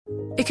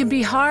It can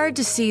be hard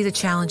to see the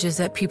challenges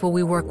that people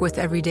we work with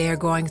every day are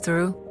going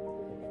through.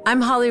 I'm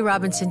Holly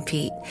Robinson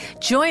Pete.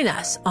 Join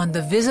us on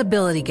The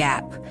Visibility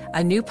Gap,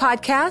 a new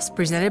podcast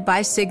presented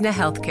by Cigna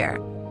Healthcare.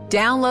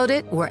 Download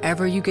it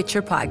wherever you get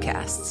your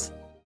podcasts.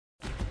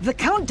 The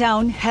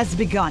countdown has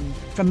begun.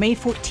 From May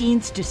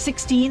 14th to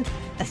 16th,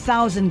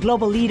 1,000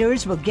 global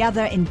leaders will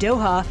gather in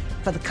Doha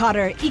for the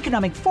Qatar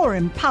Economic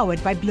Forum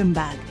powered by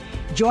Bloomberg.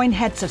 Join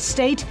heads of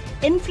state,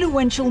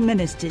 influential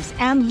ministers,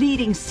 and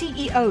leading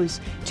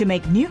CEOs to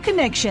make new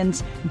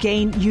connections,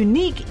 gain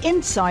unique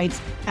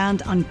insights,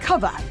 and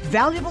uncover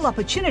valuable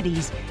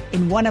opportunities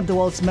in one of the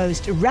world's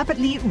most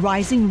rapidly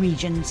rising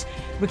regions.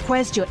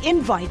 Request your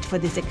invite for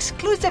this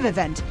exclusive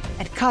event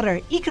at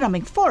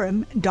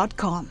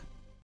QatarEconomicForum.com.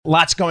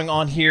 Lots going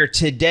on here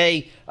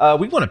today.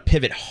 We want to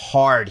pivot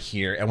hard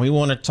here, and we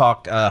want to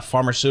talk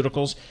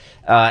pharmaceuticals,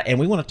 and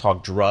we want to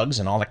talk drugs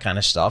and all that kind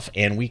of stuff,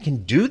 and we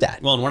can do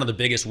that. Well, and one of the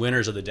biggest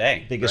winners of the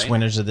day.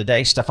 Winners of the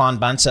day. Stefan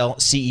Bancel,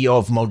 CEO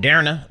of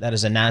Moderna. That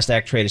is a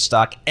NASDAQ-traded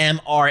stock.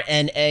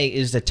 MRNA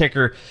is the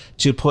ticker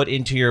to put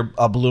into your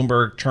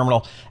Bloomberg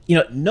terminal. You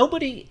know,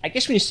 nobody, I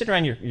guess when you sit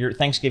around your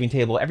Thanksgiving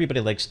table, everybody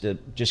likes to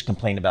just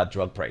complain about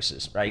drug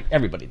prices, right?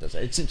 Everybody does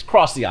that. It's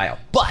across the aisle.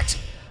 But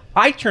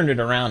I turned it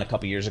around a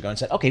couple years ago and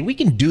said, okay, we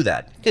can do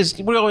that, because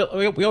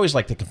we always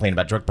like to complain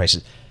about drug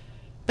prices.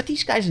 But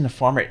these guys in the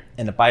pharma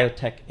and the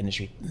biotech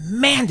industry,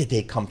 man, did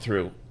they come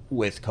through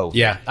with COVID.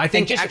 Yeah, I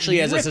think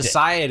actually as a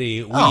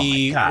society,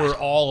 we were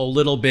all a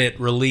little bit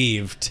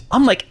relieved.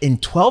 I'm like, in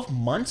 12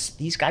 months,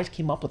 these guys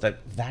came up with a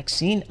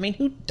vaccine? I mean,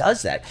 who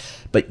does that?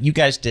 But you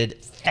guys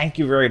did. Thank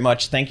you very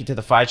much. Thank you to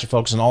the Pfizer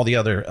folks and all the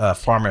other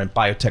pharma and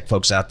biotech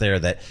folks out there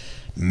that,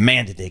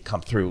 man, did they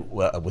come through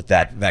with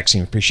that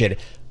vaccine. Appreciate it.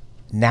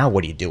 Now,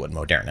 what do you do with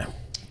Moderna?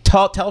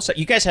 Tell us that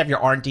you guys have your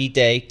R&D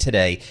day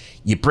today.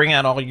 You bring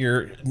out all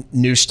your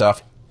new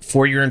stuff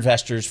for your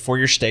investors, for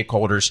your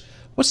stakeholders.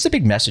 What's the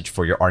big message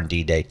for your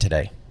R&D day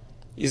today?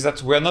 Is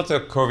that we're not a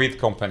COVID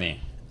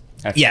company.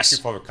 And yes. Thank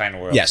you for the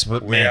kind words. Yes,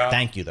 but man,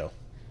 thank you, though.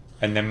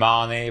 An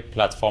mRNA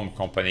platform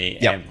company,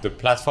 and the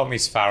platform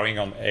is firing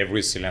on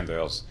every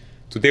cylinders.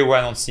 Today, we're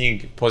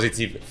announcing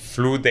positive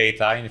flu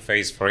data in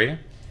phase 3.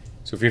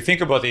 So if you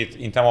think about it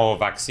in terms of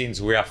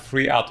vaccines, we are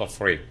 3 out of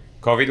 3.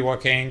 COVID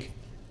working,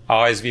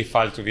 RSV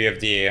filed to the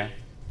FDA,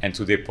 and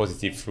today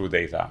positive flu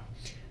data.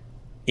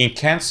 In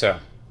cancer,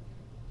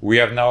 we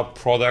have now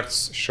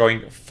products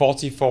showing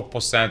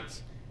 44%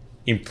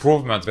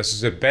 improvement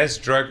versus the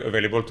best drug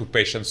available to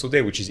patients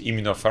today, which is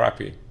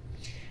immunotherapy.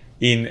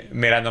 In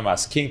melanoma,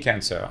 skin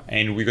cancer,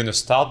 and we're going to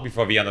start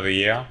before the end of the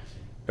year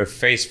a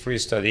phase 3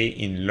 study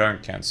in lung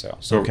cancer.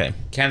 So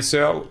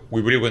cancer,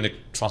 we really want to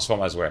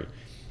transform as well.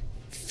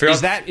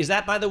 First, is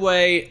that by the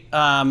way,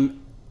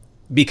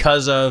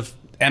 because of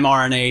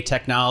mRNA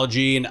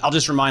technology? And I'll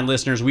just remind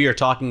listeners, we are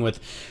talking with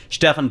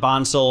Stefan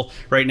Bancel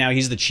right now.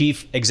 He's the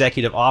Chief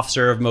Executive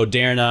Officer of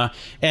Moderna.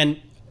 And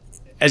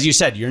as you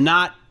said, you're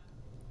not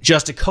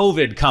just a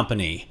COVID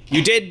company.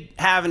 You did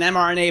have an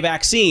mRNA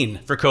vaccine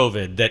for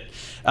COVID that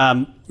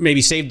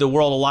maybe saved the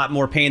world a lot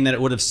more pain than it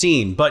would have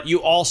seen. But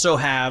you also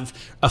have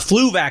a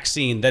flu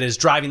vaccine that is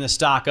driving the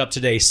stock up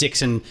today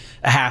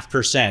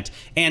 6.5%.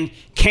 And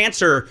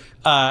cancer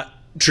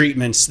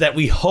treatments that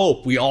we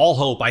all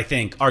hope, I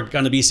think, are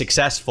going to be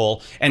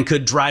successful and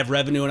could drive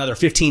revenue another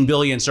 $15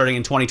 billion starting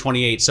in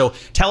 2028. So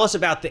tell us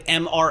about the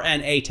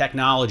mRNA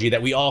technology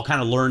that we all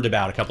kind of learned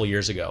about a couple of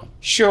years ago.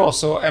 Sure.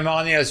 So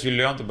mRNA, as you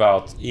learned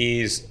about,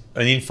 is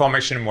an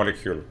information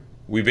molecule.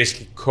 We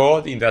basically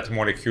code in that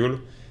molecule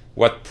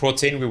what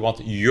protein we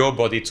want your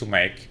body to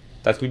make.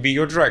 That will be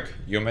your drug,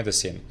 your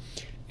medicine.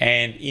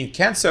 And in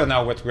cancer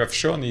now, what we have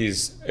shown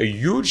is a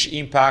huge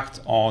impact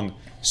on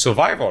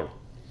survival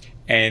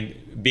and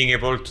being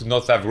able to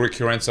not have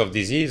recurrence of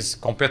disease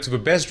compared to the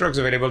best drugs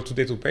available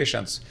today to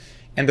patients.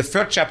 And the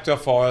third chapter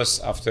for us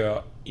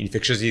after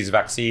infectious disease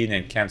vaccine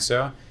and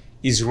cancer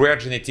is rare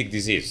genetic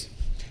disease.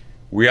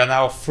 We are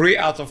now 3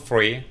 out of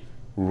 3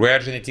 rare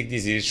genetic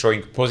disease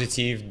showing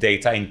positive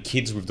data in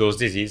kids with those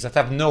diseases that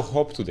have no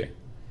hope today.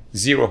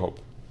 Zero hope.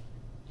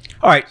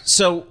 All right,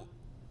 so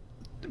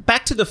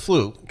back to the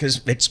flu,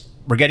 because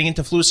we're getting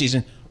into flu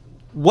season.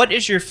 What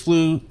is your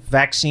flu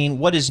vaccine?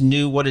 What is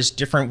new? What is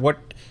different?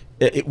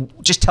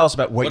 Just tell us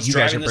about what you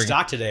guys are bringing. What's driving the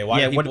stock today?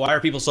 Why are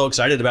people so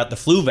excited about the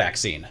flu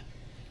vaccine?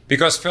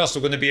 Because first,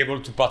 we're going to be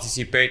able to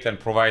participate and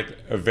provide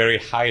a very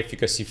high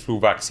efficacy flu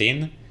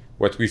vaccine.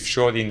 What we've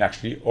showed in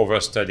actually other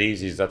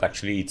studies is that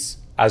actually it's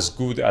as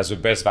good as the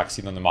best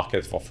vaccine on the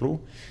market for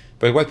flu.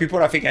 But what people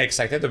I think are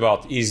excited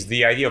about is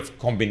the idea of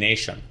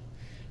combination.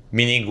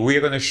 Meaning we're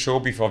going to show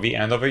before the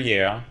end of the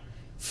year,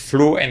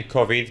 flu and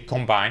COVID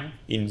combined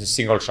in a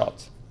single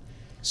shot.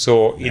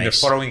 So in the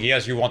following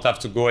years, you won't have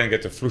to go and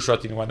get a flu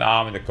shot in one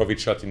arm and a COVID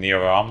shot in the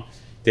other arm.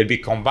 They'll be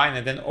combined.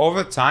 And then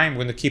over time,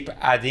 we're going to keep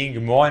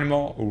adding more and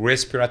more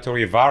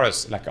respiratory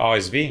virus like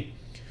RSV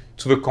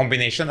to the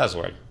combination as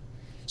well.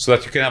 So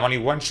that you can have only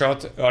one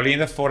shot early in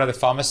the fall at the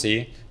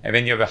pharmacy, and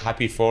then you have a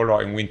happy fall,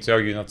 or in winter,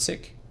 you're not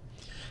sick.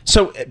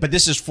 So, but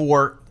this is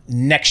for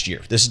next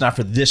year. This is not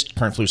for this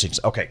current flu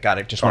season. Okay, got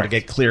it. Just want to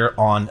get clear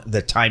on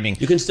the timing.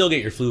 You can still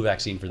get your flu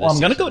vaccine for this. Well, I'm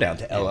going to go down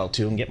to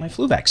LL2 and get my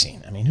flu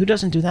vaccine. I mean, who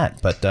doesn't do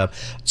that? But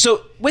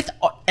so with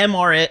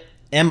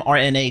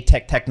mRNA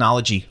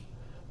technology,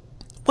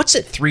 what's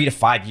it 3 to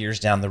 5 years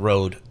down the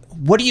road?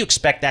 What do you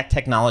expect that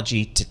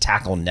technology to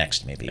tackle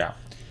next, maybe? Yeah.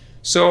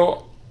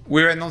 So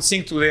we're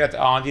announcing today at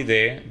R&D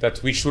Day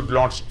that we should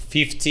launch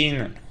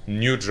 15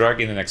 new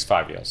drugs in the next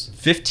 5 years.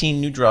 15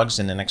 new drugs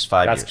in the next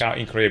 5 years. That's kind of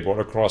incredible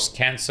across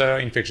cancer,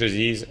 infectious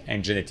disease,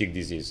 and genetic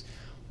disease.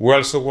 We're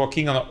also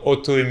working on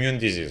autoimmune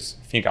disease.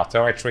 Think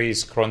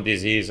arthritis, Crohn's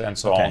disease, and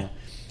so on.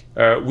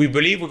 We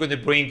believe we're going to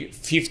bring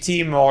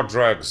 50 more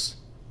drugs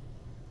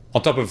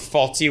on top of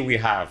 40 we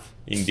have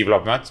in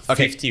development,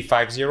 50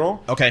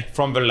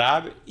 from the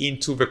lab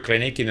into the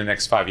clinic in the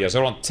next 5 years.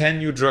 Around 10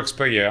 new drugs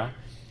per year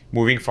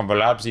moving from the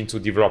labs into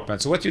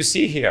development. So what you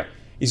see here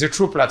is a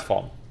true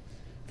platform.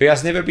 There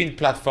has never been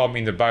platform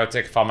in the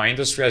biotech pharma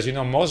industry. As you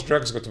know, most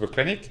drugs go to the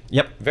clinic.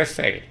 Yep. They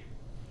fail.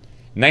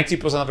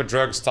 90% of the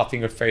drugs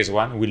starting at phase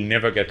 1 will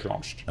never get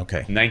launched.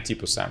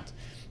 90%.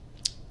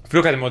 If you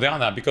look at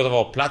Moderna, because of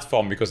our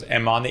platform, because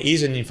mRNA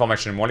is an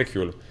information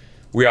molecule,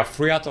 we are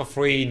 3 out of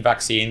 3 in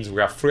vaccines.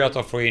 We are 3 out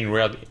of 3 in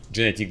rare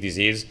genetic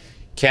disease.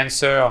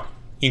 Cancer,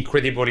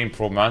 incredible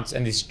improvements,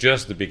 and it's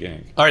just the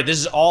beginning. All right, this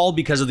is all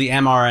because of the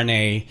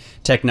mRNA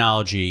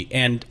technology.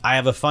 And I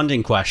have a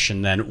funding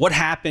question then. What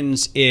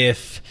happens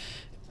if,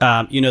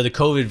 the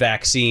COVID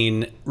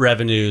vaccine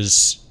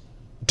revenues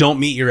don't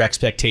meet your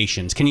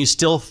expectations? Can you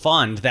still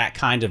fund that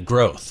kind of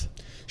growth?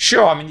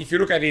 Sure. I mean, if you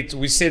look at it,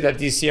 we say that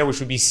this year we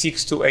should be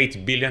 $6 to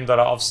 $8 billion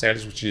of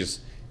sales, which is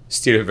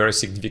still a very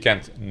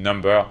significant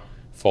number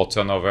for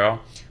turnover.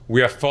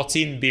 We have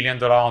 $14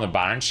 billion on the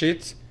balance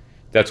sheet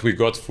that we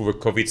got through the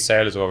COVID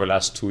sales over the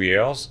last 2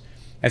 years.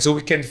 And so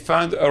we can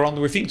fund around,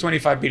 we think,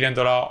 $25 billion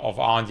of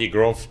R&D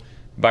growth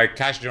by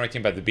cash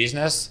generating by the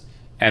business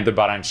and the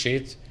balance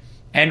sheet.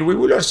 And we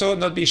will also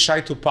not be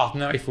shy to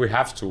partner if we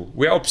have to.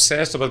 We are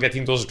obsessed about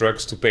getting those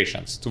drugs to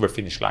patients, to the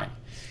finish line.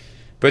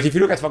 But if you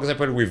look at, for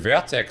example, with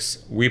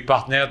Vertex, we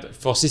partnered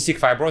for cystic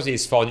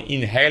fibrosis for an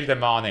inhaled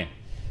mRNA,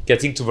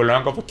 getting to the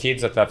lung of the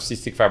kids that have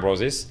cystic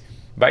fibrosis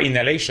by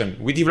inhalation.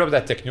 We developed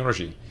that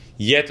technology.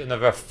 Yet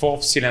another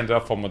fourth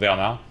cylinder for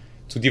Moderna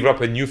to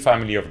develop a new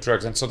family of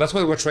drugs. And so that's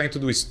what we're trying to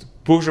do, is to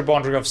push the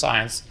boundary of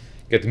science,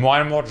 get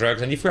more and more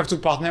drugs. And if we have to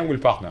partner, we'll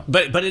partner.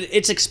 But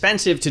it's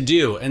expensive to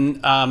do.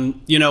 And,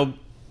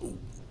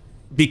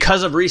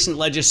 because of recent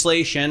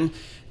legislation,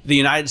 the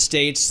United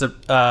States, the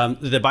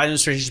Biden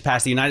administration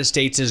passed, the United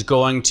States is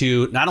going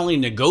to not only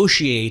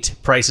negotiate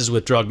prices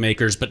with drug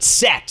makers, but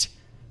set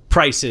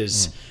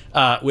prices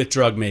with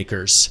drug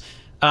makers.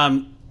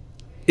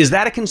 Is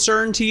that a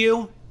concern to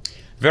you?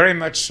 Very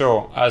much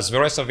so. As the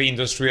rest of the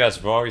industry has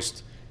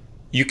voiced,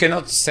 you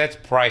cannot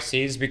set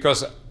prices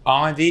because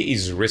R&D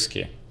is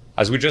risky.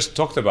 As we just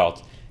talked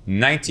about,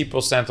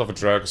 90% of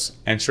drugs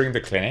entering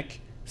the clinic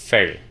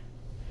fail.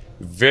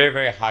 Very,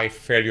 very high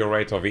failure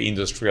rate of the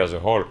industry as a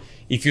whole.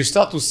 If you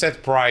start to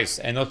set price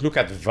and not look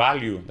at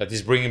value that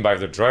is bringing by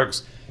the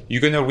drugs,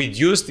 you're going to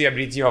reduce the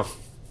ability of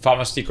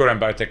pharmaceutical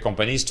and biotech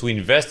companies to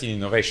invest in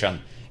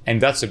innovation.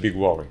 And that's a big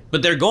worry.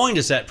 But they're going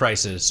to set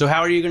prices. So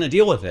how are you going to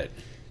deal with it?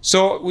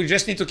 So we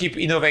just need to keep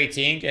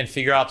innovating and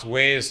figure out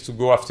ways to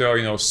go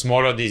after,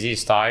 smaller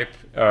disease type,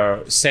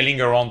 selling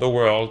around the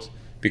world.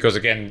 Because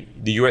again,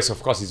 the US,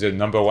 of course, is the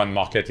number one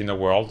market in the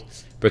world.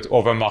 But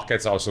other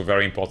markets are also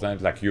very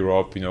important, like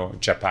Europe,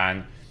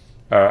 Japan.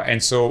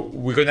 And so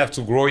we're going to have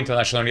to grow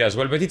internationally as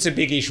well. But it's a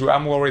big issue.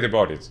 I'm worried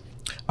about it.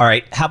 All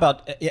right. How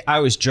about, I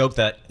always joke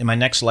that in my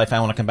next life, I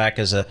want to come back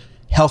as a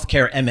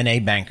healthcare M&A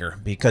banker,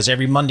 because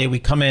every Monday we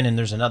come in and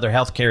there's another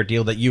healthcare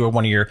deal that you or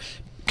one of your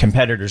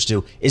competitors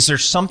do. Is there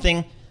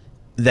something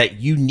that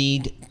you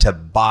need to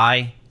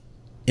buy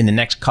in the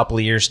next couple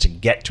of years to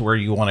get to where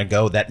you want to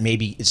go that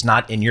maybe it's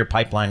not in your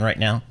pipeline right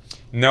now?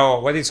 No.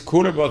 What is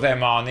cool about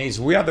mRNA is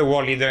we are the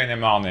world leader in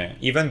mRNA.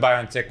 Even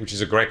BioNTech, which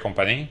is a great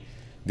company,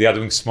 they are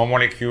doing small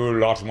molecule,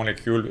 large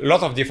molecule, a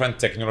lot of different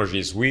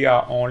technologies. We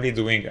are only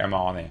doing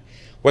mRNA.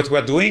 What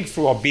we're doing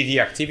through our BD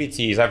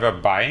activity is either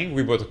buying.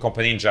 We bought a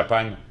company in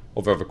Japan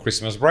over the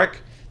Christmas break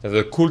that has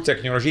a cool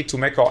technology to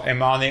make our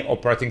mRNA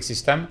operating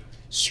system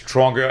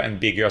stronger and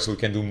bigger so we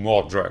can do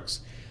more drugs.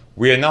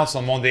 We announced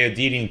on Monday a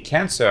deal in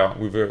cancer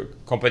with a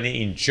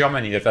company in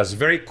Germany that has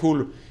very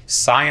cool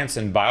science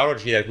and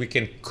biology that we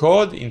can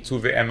code into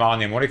the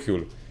mRNA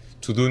molecule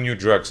to do new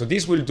drugs. So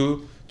this will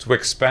do to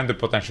expand the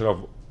potential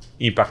of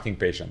impacting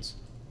patients.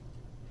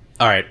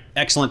 All right.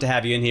 Excellent to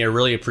have you in here.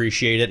 Really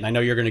appreciate it. And I know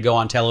you're going to go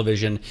on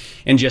television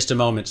in just a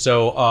moment.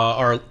 So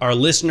our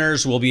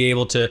listeners will be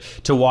able to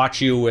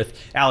watch you with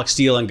Alex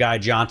Steele and Guy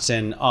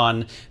Johnson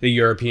on the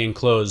European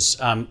close.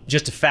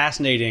 Just a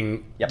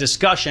fascinating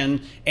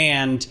discussion,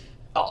 and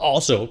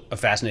also a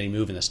fascinating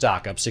move in the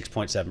stock, up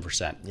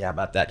 6.7%. Yeah,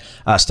 about that.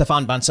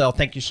 Stéphane Bancel,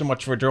 thank you so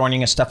much for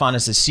joining us. Stéphane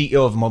is the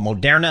CEO of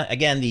Moderna.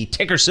 Again, the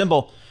ticker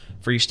symbol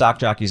for you stock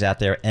jockeys out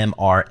there,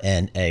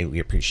 mRNA. We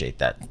appreciate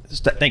that.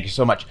 Thank you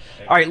so much.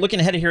 All right, looking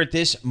ahead here at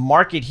this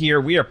market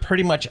here, we are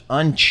pretty much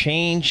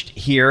unchanged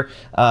here.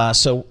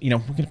 So, we're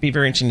going to be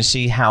very interesting to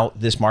see how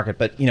this market,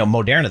 but,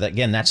 Moderna,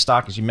 again, that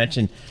stock, as you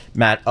mentioned,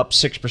 Matt, up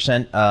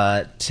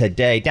 6%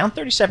 today, down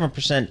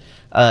 37%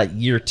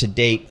 year to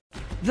date.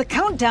 The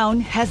countdown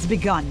has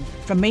begun.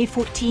 From May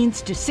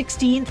 14th to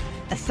 16th,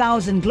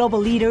 1,000 global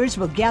leaders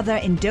will gather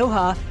in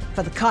Doha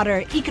for the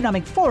Qatar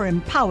Economic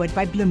Forum powered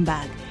by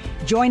Bloomberg.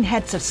 Join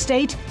heads of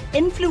state,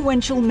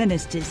 influential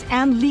ministers,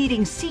 and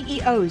leading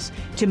CEOs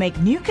to make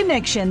new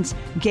connections,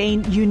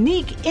 gain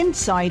unique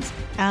insights,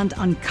 and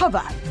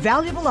uncover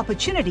valuable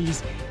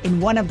opportunities in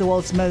one of the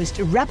world's most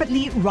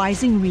rapidly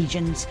rising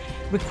regions.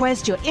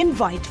 Request your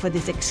invite for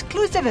this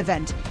exclusive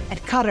event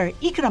at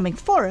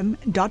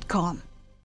QatarEconomicForum.com.